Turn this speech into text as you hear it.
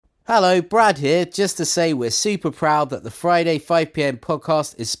Hello, Brad here, just to say we're super proud that the Friday 5pm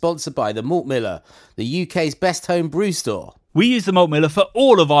podcast is sponsored by the Malt Miller, the UK's best home brew store. We use the Malt Miller for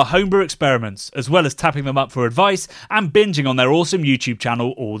all of our homebrew experiments, as well as tapping them up for advice and binging on their awesome YouTube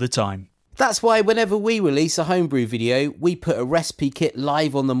channel all the time. That's why whenever we release a homebrew video, we put a recipe kit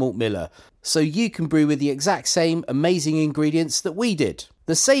live on the Malt Miller, so you can brew with the exact same amazing ingredients that we did.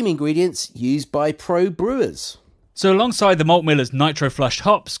 The same ingredients used by pro brewers. So alongside the Malt Miller's nitro-flushed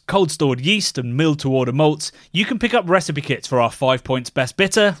hops, cold-stored yeast and milled-to-order malts, you can pick up recipe kits for our 5 Points Best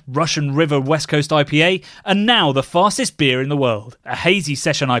Bitter, Russian River West Coast IPA, and now the fastest beer in the world, a hazy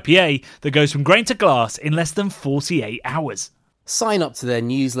session IPA that goes from grain to glass in less than 48 hours. Sign up to their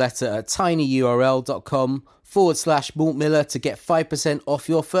newsletter at tinyurl.com/Malt Miller to get 5% off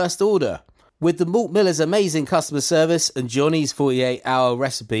your first order. With the Malt Miller's amazing customer service and Johnny's 48-hour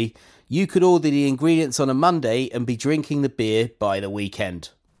recipe, you could order the ingredients on a Monday and be drinking the beer by the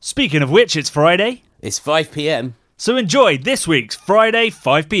weekend. Speaking of which, it's Friday. It's 5pm. So enjoy this week's Friday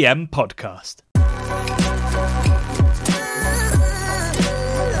 5pm podcast.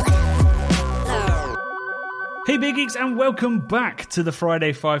 Hey Big Geeks, and welcome back to the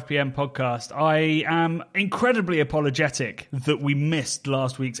Friday 5pm podcast. I am incredibly apologetic that we missed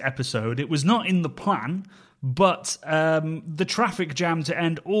last week's episode. It was not in the plan, but the traffic jam to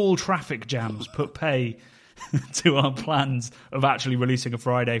end all traffic jams put pay to our plans of actually releasing a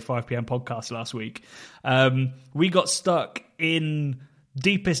Friday 5pm podcast last week. We got stuck in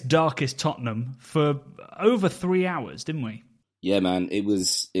deepest, darkest Tottenham for over 3 hours, didn't we? Yeah, man, it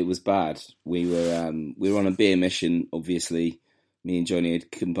was bad. We were on a beer mission. Obviously, me and Johnny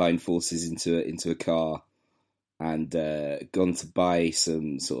had combined forces into a car and gone to buy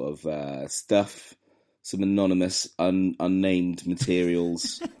some sort of stuff, some anonymous, unnamed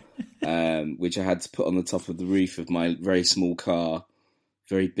materials, which I had to put on the top of the roof of my very small car.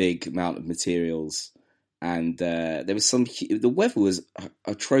 Very big amount of materials, and there was the weather was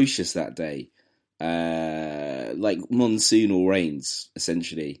atrocious that day. Like monsoonal rains,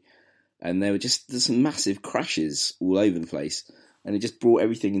 essentially. And there were there's some massive crashes all over the place. And it just brought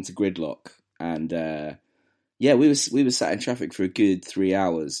everything into gridlock. And, we were sat in traffic for a good 3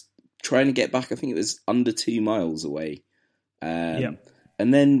 hours, trying to get back. I think it was under 2 miles away. And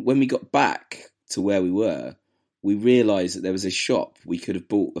then when we got back to where we were, we realised that there was a shop we could have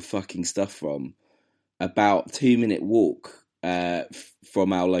bought the fucking stuff from about 2-minute walk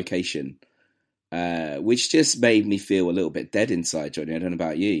from our location. Which just made me feel a little bit dead inside, Johnny. I don't know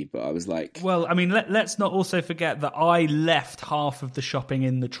about you, but I was like... Well, I mean, let's not also forget that I left half of the shopping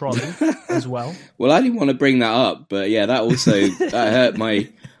in the trolley as well. Well, I didn't want to bring that up, but yeah, that also that hurt my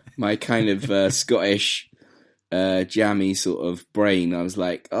kind of Scottish jammy sort of brain. I was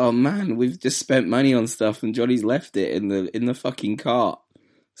like, oh man, we've just spent money on stuff and Johnny's left it in the fucking cart.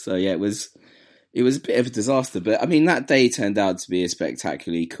 So yeah, it was a bit of a disaster. But I mean, that day turned out to be a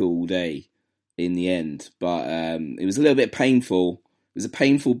spectacularly cool day in the end, but it was a little bit painful. It was a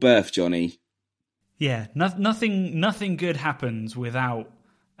painful birth, Johnny. Yeah, nothing good happens without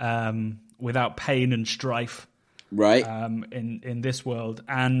pain and strife, right? In this world,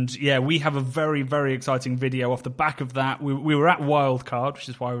 and yeah, we have a very, very exciting video off the back of that. We were at Wildcard, which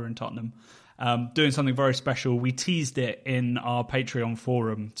is why we're in Tottenham, doing something very special. We teased it in our Patreon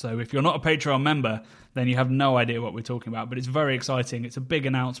forum, so if you're not a Patreon member, then you have no idea what we're talking about. But it's very exciting. It's a big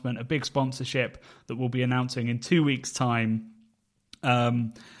announcement, a big sponsorship that we'll be announcing in 2 weeks' time.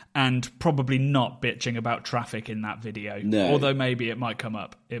 And probably not bitching about traffic in that video. No. Although maybe it might come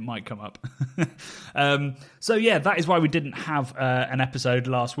up. So yeah, that is why we didn't have an episode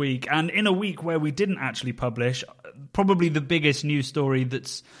last week. And in a week where we didn't actually publish, probably the biggest news story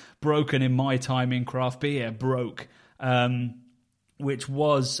that's broken in my time in craft beer which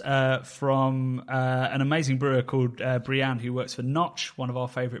was from an amazing brewer called Brianne, who works for Notch, one of our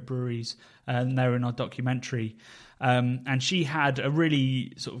favourite breweries, and they're in our documentary. And she had a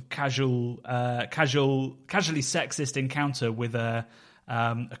really sort of casually sexist encounter with a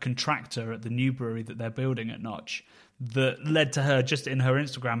contractor at the new brewery that they're building at Notch that led to her just in her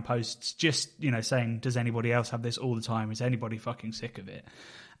Instagram posts, saying, does anybody else have this all the time? Is anybody fucking sick of it?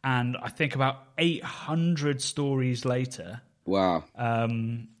 And I think about 800 stories later... Wow.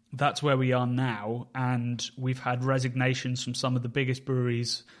 That's where we are now, and we've had resignations from some of the biggest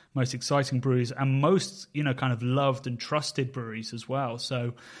breweries, most exciting breweries, and most, kind of loved and trusted breweries as well.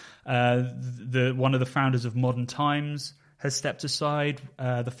 So one of the founders of Modern Times has stepped aside.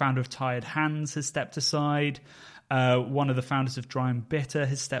 The founder of Tired Hands has stepped aside. One of the founders of Dry and Bitter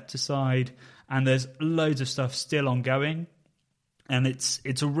has stepped aside. And there's loads of stuff still ongoing. And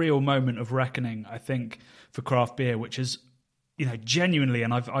it's a real moment of reckoning, I think, for craft beer, which is... genuinely,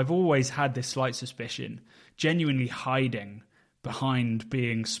 and I've always had this slight suspicion, genuinely hiding behind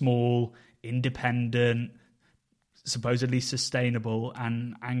being small, independent, supposedly sustainable,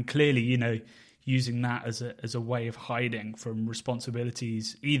 and clearly, using that as a way of hiding from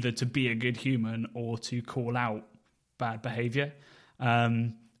responsibilities, either to be a good human or to call out bad behavior.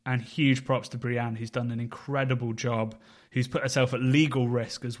 And huge props to Brianne, who's done an incredible job, who's put herself at legal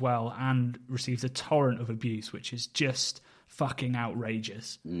risk as well and received a torrent of abuse, which is just fucking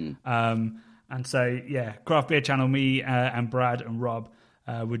outrageous. And so, yeah, Craft Beer Channel, me and Brad and Rob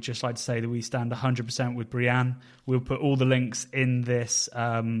would just like to say that we stand 100% with Brianne. We'll put all the links in this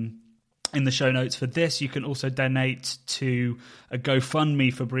in the show notes for this. You can also donate to a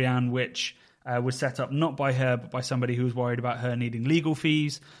GoFundMe for Brianne, which was set up not by her, but by somebody who was worried about her needing legal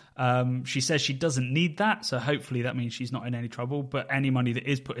fees. She says she doesn't need that, so hopefully that means she's not in any trouble. But any money that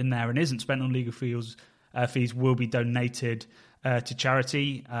is put in there and isn't spent on legal fees will be donated to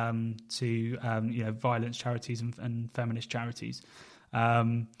charity, to violence charities and feminist charities.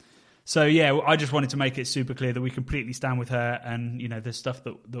 So yeah, I just wanted to make it super clear that we completely stand with her, and there's stuff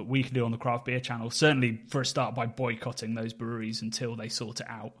that we can do on the Craft Beer Channel. Certainly, for a start, by boycotting those breweries until they sort it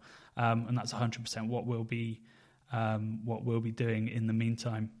out, and that's 100% what we'll be doing in the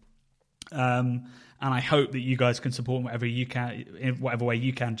meantime. And I hope that you guys can support whatever you can, in whatever way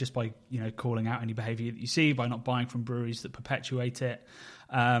you can, just by calling out any behaviour that you see, by not buying from breweries that perpetuate it.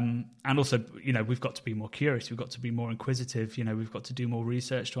 And also, we've got to be more curious. We've got to be more inquisitive. We've got to do more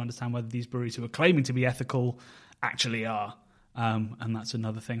research to understand whether these breweries who are claiming to be ethical actually are. And that's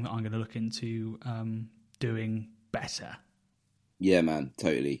another thing that I'm going to look into doing better. Yeah, man,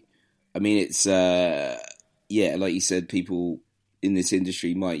 totally. I mean, it's, like you said, people in this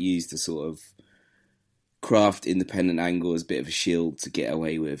industry might use the sort of craft independent angle as a bit of a shield to get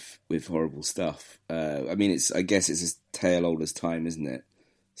away with horrible stuff. I mean, I guess it's a tale old as time, isn't it?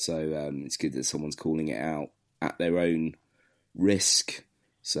 So it's good that someone's calling it out at their own risk.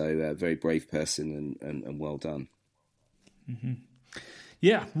 So very brave person and well done. Mm-hmm.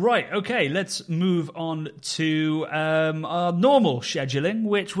 Yeah, right. Okay, let's move on to our normal scheduling,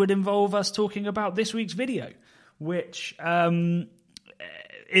 which would involve us talking about this week's video, which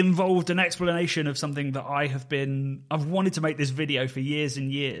involved an explanation of something that I've wanted to make this video for years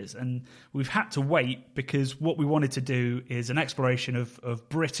and years, and we've had to wait because what we wanted to do is an exploration of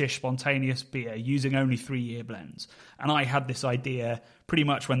British spontaneous beer using only 3-year blends. And I had this idea pretty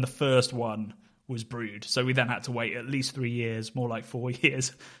much when the first one was brewed. So we then had to wait at least 3 years, more like 4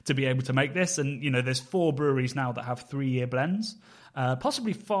 years, to be able to make this. And, there's 4 breweries now that have 3-year blends.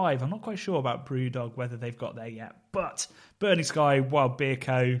 Possibly 5. I'm not quite sure about Brewdog, whether they've got there yet. But Burning Sky, Wild Beer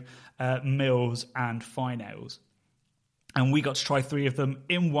Co., Mills, and Fine Ales. And we got to try 3 of them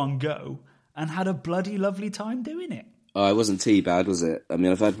in one go and had a bloody lovely time doing it. Oh, it wasn't too bad, was it? I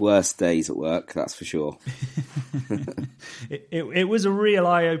mean, I've had worse days at work, that's for sure. It was a real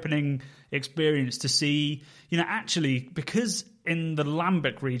eye-opening experience to see, actually, because in the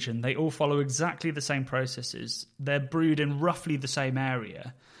Lambic region, they all follow exactly the same processes. They're brewed in roughly the same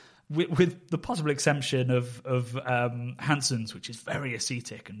area, with the possible exception of Hansen's, which is very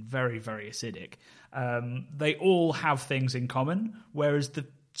acetic and very, very acidic. They all have things in common, whereas the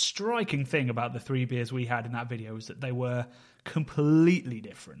striking thing about the 3 beers we had in that video was that they were completely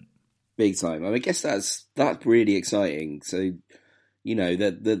different. Big time. I mean, I guess that's really exciting. So,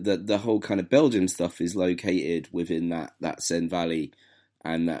 the whole kind of Belgium stuff is located within that Seine Valley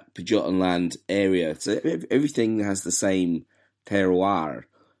and that Pajottenland area. So everything has the same terroir.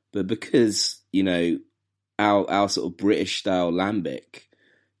 But because, our sort of British style Lambic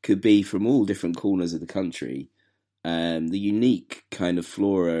could be from all different corners of the country, the unique kind of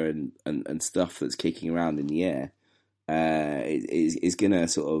flora and stuff that's kicking around in the air is going to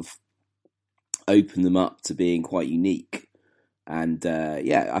sort of open them up to being quite unique. And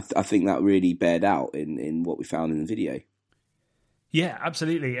I think that really bared out in what we found in the video. Yeah,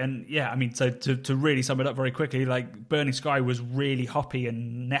 absolutely. And yeah, I mean, so to really sum it up very quickly, like Burning Sky was really hoppy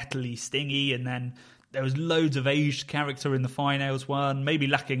and nettly stingy, and then there was loads of aged character in the Fine Ales one, maybe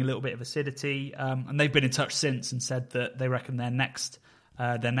lacking a little bit of acidity. And they've been in touch since and said that they reckon their next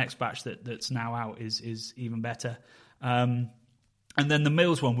batch that's now out is even better. And then the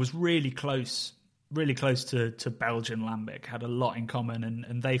Mills one was really close to Belgian Lambic, had a lot in common,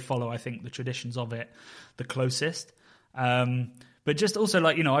 and they follow, I think, the traditions of it the closest. But just also,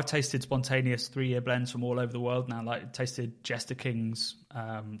 like, I've tasted spontaneous 3-year blends from all over the world now. Like, I tasted Jester King's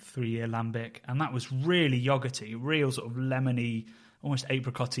 3-year Lambic, and that was really yogurty, real sort of lemony, almost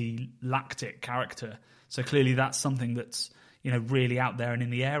apricot-y, lactic character. So clearly that's something that's, really out there and in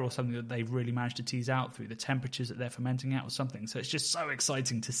the air, or something that they've really managed to tease out through the temperatures that they're fermenting at or something. So it's just so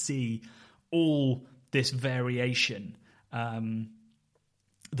exciting to see all this variation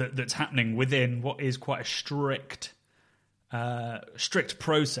that's happening within what is quite a strict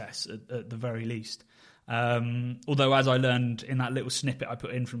process at the very least. Although, as I learned in that little snippet I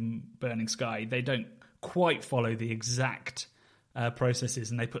put in from Burning Sky, they don't quite follow the exact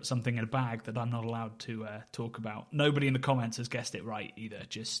processes, and they put something in a bag that I'm not allowed to talk about. Nobody in the comments has guessed it right either,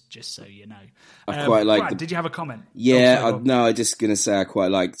 just so you know. I quite like. Brad, did you have a comment? Yeah, I'm just going to say I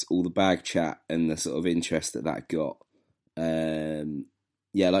quite liked all the bag chat and the sort of interest that got.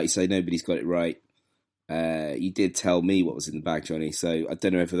 Yeah, like you say, nobody's got it right. You did tell me what was in the bag, Johnny, so I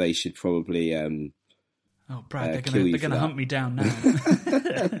don't know whether they should probably... oh, Brad, they're going to hunt me down now.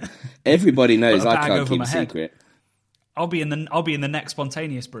 Everybody knows I can't keep a secret. I'll be in the next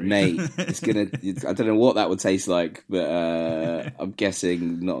spontaneous brew, mate. I don't know what that would taste like, but I'm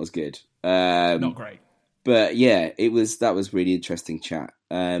guessing not as good. Not great. But yeah, that was really interesting chat.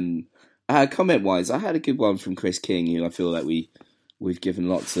 Comment wise, I had a good one from Chris King, who I feel like we've given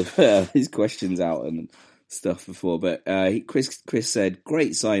lots of his questions out and stuff before. But Chris said,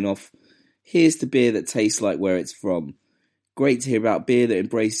 "Great sign off. Here's to beer that tastes like where it's from. Great to hear about beer that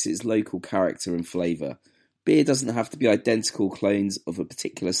embraces its local character and flavour. Beer doesn't have to be identical clones of a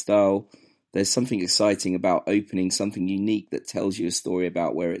particular style. There's something exciting about opening something unique that tells you a story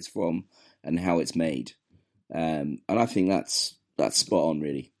about where it's from and how it's made." And I think that's spot on,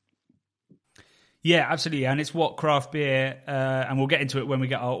 really. Yeah, absolutely. And it's what craft beer, and we'll get into it when we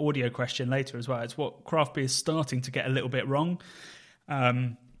get our audio question later as well, it's what craft beer is starting to get a little bit wrong.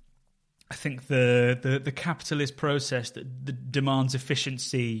 I think the capitalist process that demands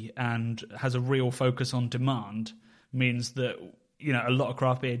efficiency and has a real focus on demand means that a lot of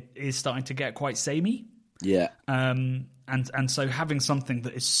craft beer is starting to get quite samey. Yeah. And so having something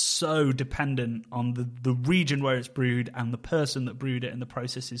that is so dependent on the region where it's brewed and the person that brewed it and the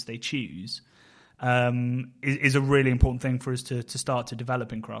processes they choose is a really important thing for us to start to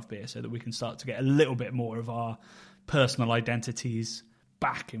develop in craft beer, so that we can start to get a little bit more of our personal identities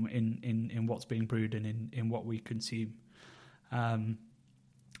back in what's being brewed and in what we consume.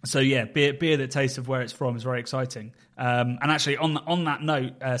 So yeah, beer that tastes of where it's from is very exciting. And actually, on that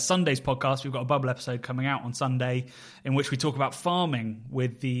note, Sunday's podcast, we've got a bubble episode coming out on Sunday in which we talk about farming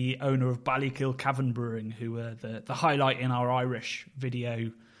with the owner of Ballykill Cavern Brewing, who were the highlight in our Irish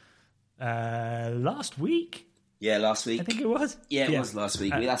video last week. Yeah, last week. I think it was. Yeah, it was last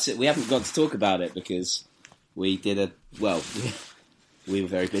week. That's it. We haven't got to talk about it because we did we were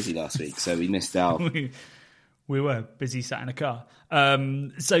very busy last week, so we missed out. We were busy sat in a car.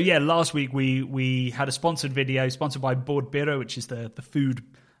 So yeah, last week we had a sponsored video sponsored by Board Biro, which is the food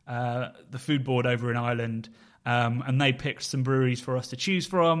board over in Ireland, and they picked some breweries for us to choose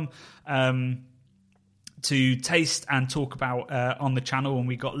from to taste and talk about on the channel, and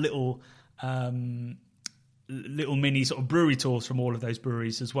we got little mini sort of brewery tours from all of those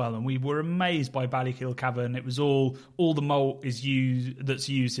breweries as well, and we were amazed by Ballykill Cavern. It was all the malt that's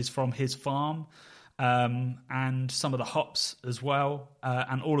used is from his farm, and some of the hops as well,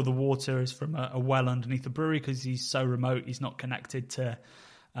 and all of the water is from a well underneath the brewery because he's so remote, he's not connected to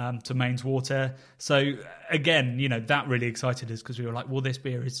mains water. So again, that really excited us because we were like, well, this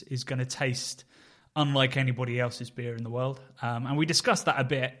beer is going to taste unlike anybody else's beer in the world, and we discussed that a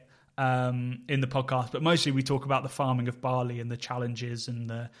bit in the podcast, but mostly we talk about the farming of barley and the challenges and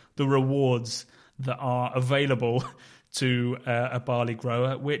the rewards that are available to a barley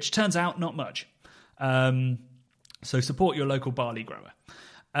grower, which turns out not much. So support your local barley grower.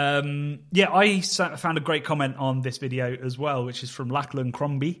 I found a great comment on this video as well, which is from Lachlan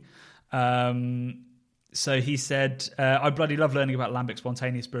Crombie. So he said, I bloody love learning about Lambic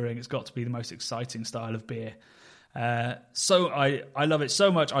spontaneous brewing. It's got to be the most exciting style of beer. So I love it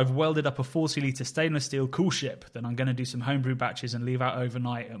so much, I've welded up a 40-litre stainless steel coolship that I'm going to do some homebrew batches and leave out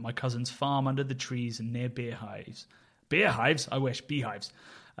overnight at my cousin's farm under the trees and near beer hives. Beer hives? I wish, beehives.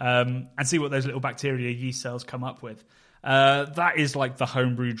 And see what those little bacteria yeast cells come up with. That is like the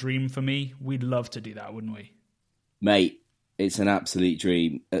homebrew dream for me. We'd love to do that, wouldn't we? Mate, it's an absolute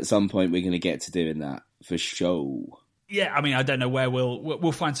dream. At some point we're going to get to doing that, for sure. Yeah, I mean, I don't know where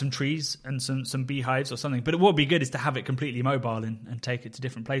we'll find some trees and some beehives or something. But what would be good is to have it completely mobile and take it to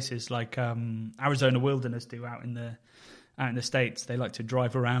different places, like Arizona Wilderness do out in the States. They like to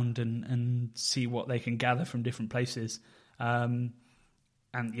drive around and see what they can gather from different places. And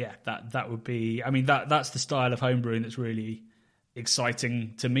yeah, that would be. I mean, that's the style of homebrewing that's really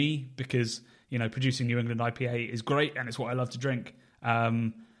exciting to me because producing New England IPA is great and it's what I love to drink.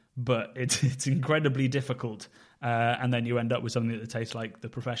 but it's incredibly difficult. And then you end up with something that tastes like the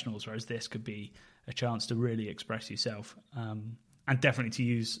professionals, whereas this could be a chance to really express yourself, and definitely to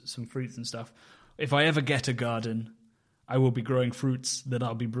use some fruits and stuff. If I ever get a garden, I will be growing fruits that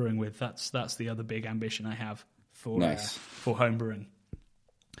I'll be brewing with. That's the other big ambition I have for home brewing.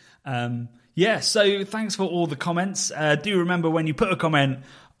 So thanks for all the comments. Do remember, when you put a comment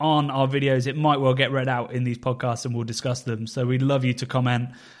on our videos, it might well get read out in these podcasts and we'll discuss them. So we'd love you to comment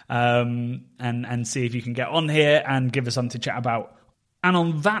and see if you can get on here and give us something to chat about. And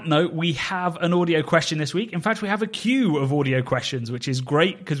on that note, we have an audio question this week. In fact, we have a queue of audio questions, which is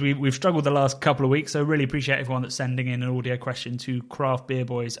great because we've struggled the last couple of weeks. So really appreciate everyone that's sending in an audio question to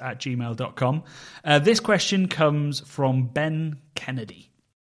craftbeerboys@gmail.com. This question comes from Ben Kennedy.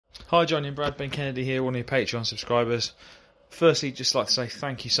 Hi, Johnny and Brad. Ben Kennedy here, one of your Patreon subscribers. Firstly, just like to say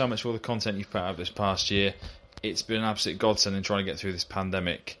thank you so much for all the content you've put out this past year. It's been an absolute godsend in trying to get through this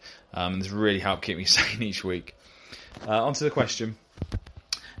pandemic. And it's really helped keep me sane each week. On to the question.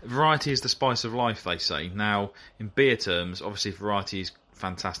 Variety is the spice of life, they say. Now, in beer terms, obviously variety is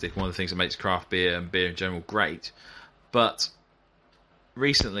fantastic. One of the things that makes craft beer and beer in general great. But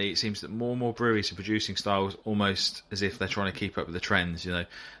recently, it seems that more and more breweries are producing styles almost as if they're trying to keep up with the trends. You know,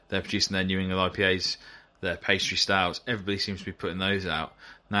 they're producing their New England IPAs, their pastry stouts. Everybody seems to be putting those out.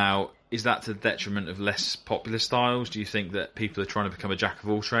 Now, is that to the detriment of less popular styles? Do you think that people are trying to become a jack of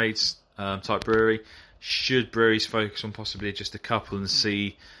all trades type brewery? Should breweries focus on possibly just a couple and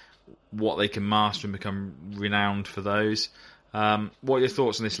see what they can master and become renowned for those? What are your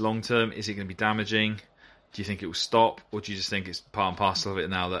thoughts on this long term? Is it going to be damaging? Do you think it will stop? Or do you just think it's part and parcel of it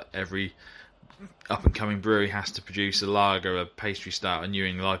now that every up-and-coming brewery has to produce a lager, a pastry stout, a New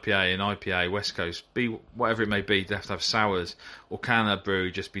England IPA, an IPA, West Coast, whatever it may be, they have to have sours? Or can a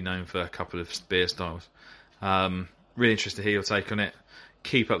brewery just be known for a couple of beer styles? Really interested to hear your take on it.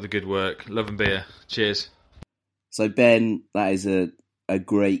 Keep up the good work. Love and beer. Cheers. So, Ben, that is a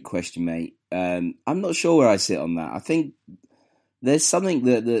great question, mate. I'm not sure where I sit on that. I think there's something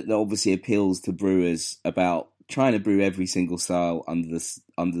that obviously appeals to brewers about trying to brew every single style under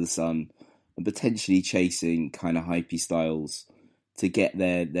the sun and potentially chasing kind of hypey styles to get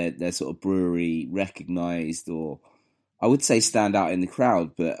their sort of brewery recognised, or I would say stand out in the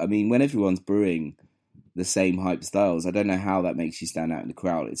crowd. But, I mean, when everyone's brewing the same hype styles, I don't know how that makes you stand out in the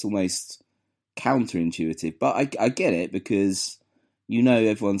crowd. It's almost counterintuitive, but I get it, because you know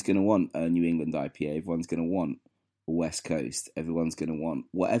everyone's going to want a New England IPA, everyone's going to want a West Coast, everyone's going to want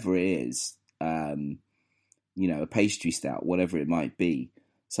whatever it is, a pastry stout, whatever it might be.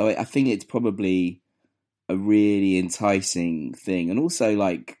 So I think it's probably a really enticing thing, and also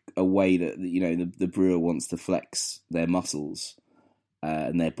like a way that the brewer wants to flex their muscles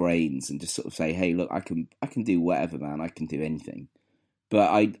and their brains, and just sort of say, hey, look, I can do whatever, man. I can do anything.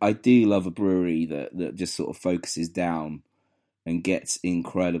 But I do love a brewery that just sort of focuses down and gets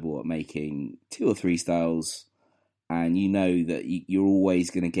incredible at making 2 or 3 styles, and you know that you're always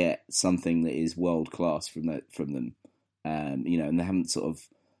going to get something that is world class from them. And they haven't sort of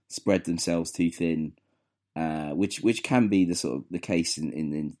spread themselves too thin, which can be the case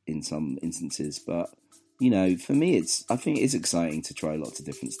in some instances. But for me, I think it is exciting to try lots of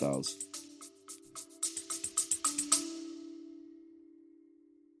different styles.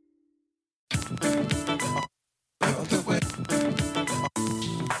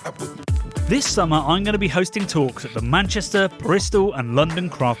 This summer, I'm going to be hosting talks at the Manchester, Bristol and London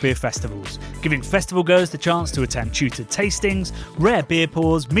craft beer festivals, giving festival goers the chance to attend tutored tastings, rare beer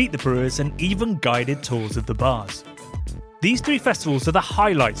pours, meet the brewers and even guided tours of the bars. These 3 festivals are the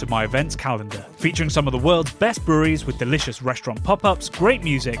highlights of my events calendar, featuring some of the world's best breweries with delicious restaurant pop-ups, great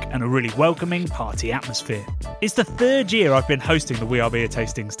music and a really welcoming party atmosphere. It's the 3rd year I've been hosting the We Are Beer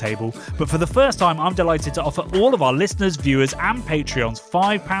Tastings table, but for the first time I'm delighted to offer all of our listeners, viewers and Patreons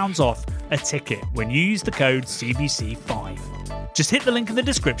 £5 off a ticket when you use the code CBC5. Just hit the link in the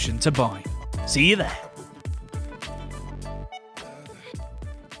description to buy. See you there.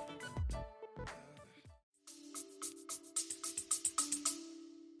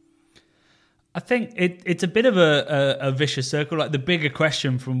 I think it's a bit of a vicious circle. Like, the bigger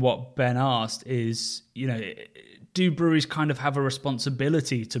question from what Ben asked is, do breweries kind of have a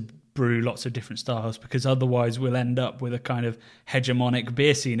responsibility to brew lots of different styles? Because otherwise we'll end up with a kind of hegemonic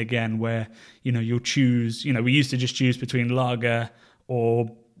beer scene again, where, you'll choose, we used to just choose between lager or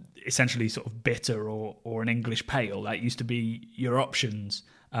essentially sort of bitter or an English pale. That used to be your options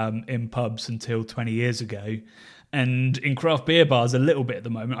in pubs until 20 years ago. And in craft beer bars, a little bit at the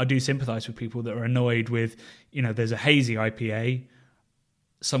moment, I do sympathise with people that are annoyed with, there's a hazy IPA,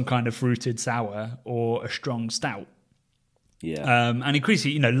 some kind of fruited sour, or a strong stout. Yeah. And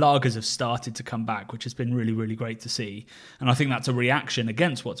increasingly, lagers have started to come back, which has been really, really great to see. And I think that's a reaction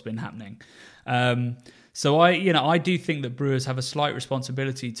against what's been happening. So I do think that brewers have a slight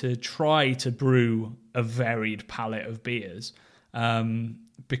responsibility to try to brew a varied palette of beers,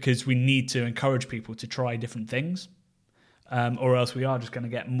 because we need to encourage people to try different things, or else we are just going to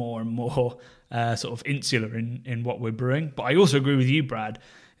get more and more sort of insular in what we're brewing. But I also agree with you, Brad.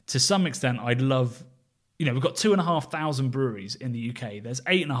 To some extent, I'd love... we've got 2,500 breweries in the UK. There's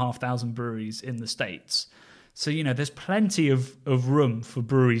 8,500 breweries in the States. So, there's plenty of room for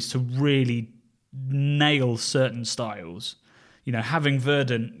breweries to really nail certain styles. Having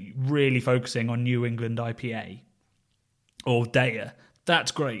Verdant really focusing on New England IPA or Daya,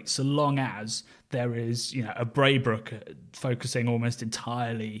 that's great, so long as there is, a Braybrook focusing almost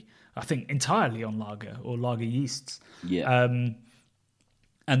entirely on lager or lager yeasts. Yeah.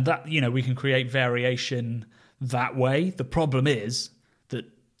 And that, we can create variation that way. The problem is that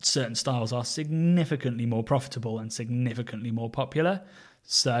certain styles are significantly more profitable and significantly more popular.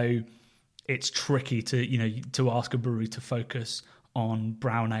 So it's tricky to ask a brewery to focus on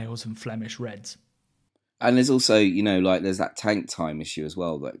brown ales and Flemish reds. And there's also, there's that tank time issue as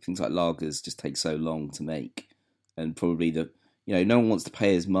well. Like things like lagers just take so long to make. And probably no one wants to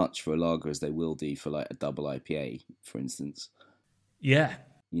pay as much for a lager as they will do for like a double IPA, for instance. Yeah.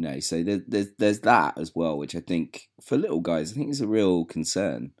 So there's that as well, which I think for little guys, I think is a real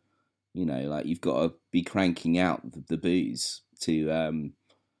concern. Like you've got to be cranking out the booze to,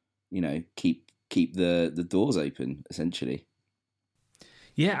 keep the doors open, essentially.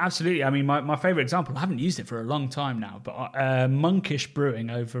 Yeah, absolutely. I mean, my favourite example, I haven't used it for a long time now, but Monkish Brewing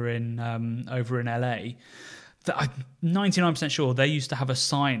over in LA, I'm 99% sure they used to have a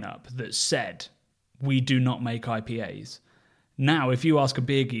sign up that said, "We do not make IPAs." Now, if you ask a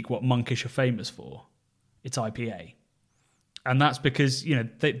beer geek what Monkish are famous for, it's IPA. And that's because,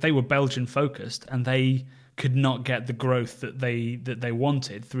 they were Belgian focused and they could not get the growth that they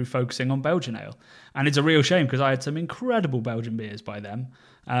wanted through focusing on Belgian ale. And it's a real shame because I had some incredible Belgian beers by them.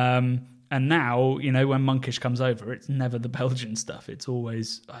 And now, when Monkish comes over, it's never the Belgian stuff. It's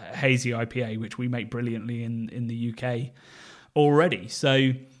always a hazy IPA, which we make brilliantly in the UK already.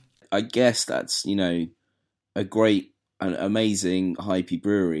 So I guess that's, a great, an amazing hypey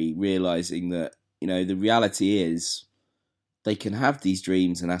brewery realizing that, the reality is they can have these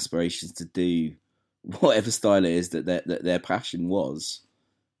dreams and aspirations to do whatever style it is that their passion was.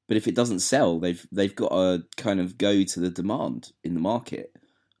 But if it doesn't sell, they've got to kind of go to the demand in the market.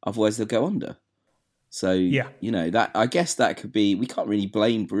 Otherwise they'll go under. So, yeah. That I guess that could be, we can't really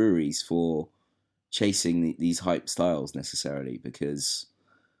blame breweries for chasing these hype styles necessarily because,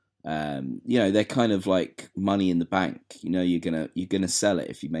 they're kind of like money in the bank. You're gonna sell it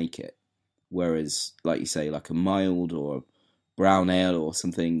if you make it. Whereas, like you say, like a mild or brown ale or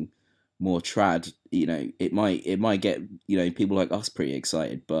something more trad, it might get people like us pretty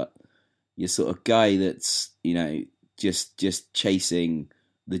excited. But you're sort of guy that's just chasing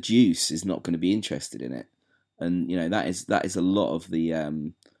the juice is not going to be interested in it, and that is a lot of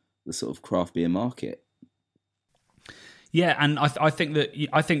the sort of craft beer market. Yeah, and I think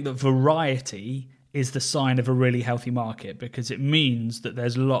that variety is the sign of a really healthy market because it means that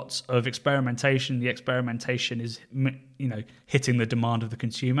there's lots of experimentation. The experimentation is, hitting the demand of the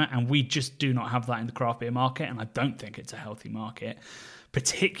consumer, and we just do not have that in the craft beer market, and I don't think it's a healthy market,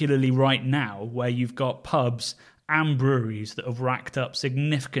 particularly right now where you've got pubs and breweries that have racked up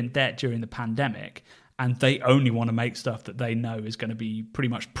significant debt during the pandemic, and they only want to make stuff that they know is going to be pretty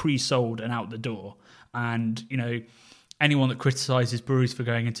much pre-sold and out the door. And, anyone that criticises breweries for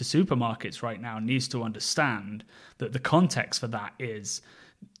going into supermarkets right now needs to understand that the context for that is,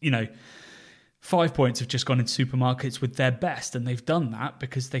 5 Points have just gone into supermarkets with their best, and they've done that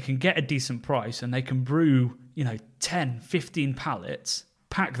because they can get a decent price and they can brew, 10, 15 pallets,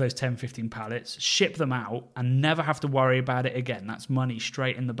 pack those 10, 15 pallets, ship them out, and never have to worry about it again. That's money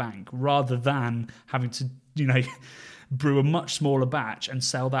straight in the bank, rather than having to, brew a much smaller batch and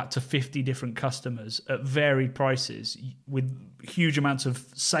sell that to 50 different customers at varied prices with huge amounts of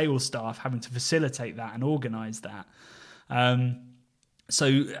sales staff having to facilitate that and organise that.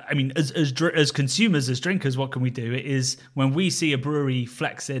 So, I mean, as consumers, as drinkers, what can we do? It is when we see a brewery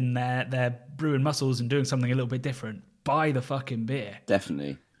flexing their brewing muscles and doing something a little bit different, buy the fucking beer.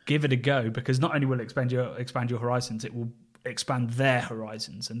 Definitely. Give it a go, because not only will it expand your horizons, it will expand their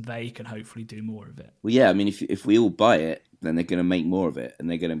horizons, and they can hopefully do more of it. Well, yeah, I mean, if we all buy it, then they're going to make more of it, and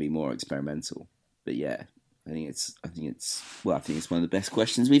they're going to be more experimental. But yeah, I think it's one of the best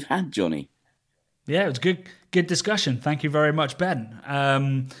questions we've had, Johnny. Yeah, it was good discussion. Thank you very much, Ben.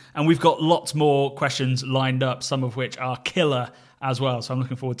 And we've got lots more questions lined up, some of which are killer as well. So I'm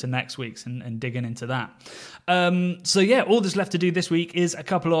looking forward to next week's and digging into that. So yeah, all that's left to do this week is a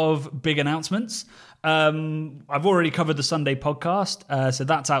couple of big announcements. I've already covered the Sunday podcast. So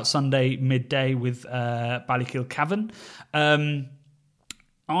that's out Sunday midday with Ballykill Cavan. I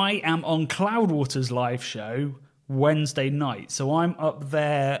am on Cloudwater's live show Wednesday night. So I'm up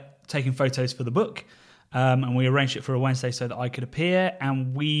there taking photos for the book. And we arranged it for a Wednesday so that I could appear.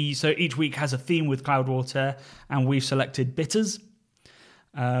 And so each week has a theme with Cloudwater, and we've selected bitters,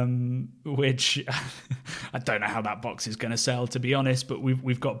 which I don't know how that box is going to sell, to be honest. But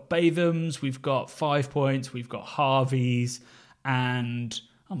we've got Bathams, we've got 5 Points, we've got Harvey's, and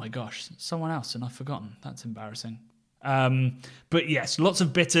oh my gosh, someone else, and I've forgotten. That's embarrassing. But yes, lots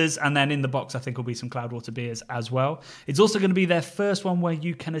of bitters, and then in the box I think will be some Cloudwater beers as well. It's also going to be their first one where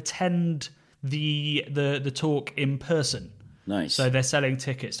you can attend the talk in person. Nice. So they're selling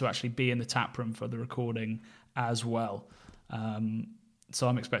tickets to actually be in the tap room for the recording as well. So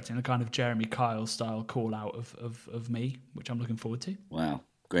I'm expecting a kind of Jeremy Kyle style call out of me, which I'm looking forward to. Wow,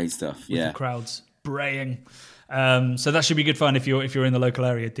 great stuff. With the crowds braying. So that should be good fun. If you're in the local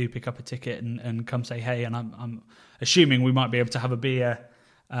area, do pick up a ticket and come say hey. And I'm assuming we might be able to have a beer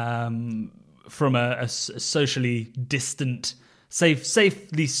from a socially distant,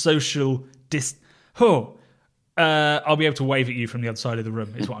 safely social I'll be able to wave at you from the other side of the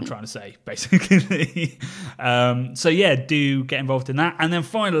room, is what I'm trying to say, basically. So yeah, do get involved in that. And then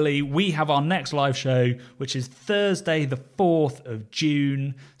finally, we have our next live show, which is Thursday, the 4th of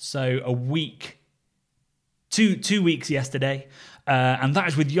June. So a week, two weeks yesterday. And that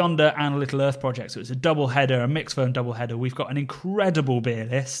is with Yonder and Little Earth Project. So it's a double header, a mixed firm double header. We've got an incredible beer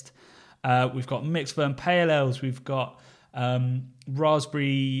list. We've got mixed firm pale ales. We've got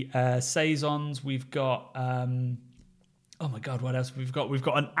raspberry saisons. We've got oh my god, what else? We've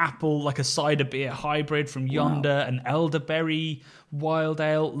got an apple, like a cider beer hybrid from Yonder, an elderberry wild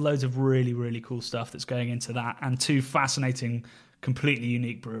ale. Loads of really, really cool stuff that's going into that, and 2 fascinating, completely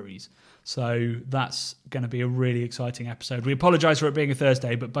unique breweries. So that's going to be a really exciting episode. We apologise for it being a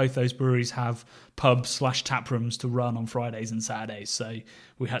Thursday, but both those breweries have pubs/tap rooms to run on Fridays and Saturdays, so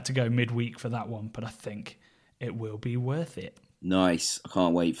we had to go midweek for that one, but I think it will be worth it. Nice. I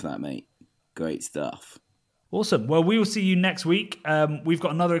can't wait for that, mate. Great stuff. Awesome. Well, we will see you next week. We've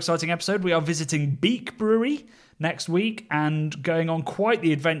got another exciting episode. We are visiting Beak Brewery next week and going on quite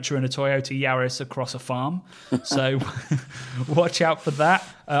the adventure in a Toyota Yaris across a farm. So watch out for that.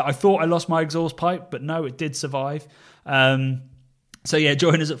 I thought I lost my exhaust pipe, but no, it did survive. So yeah,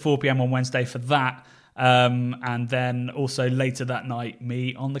 join us at 4 p.m. on Wednesday for that. And then also later that night,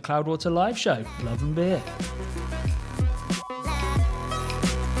 me on the Cloudwater live show. Love and beer.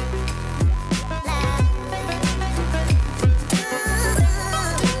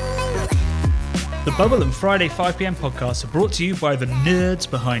 The Bubble and Friday 5pm podcasts are brought to you by the nerds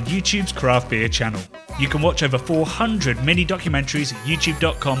behind YouTube's craft beer channel. You can watch over 400 mini documentaries at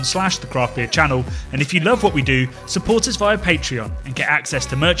youtube.com/the craft beer channel. And if you love what we do, support us via Patreon and get access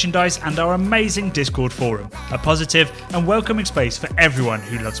to merchandise and our amazing Discord forum, a positive and welcoming space for everyone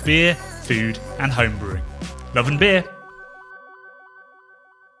who loves beer, food and homebrewing. Love and beer.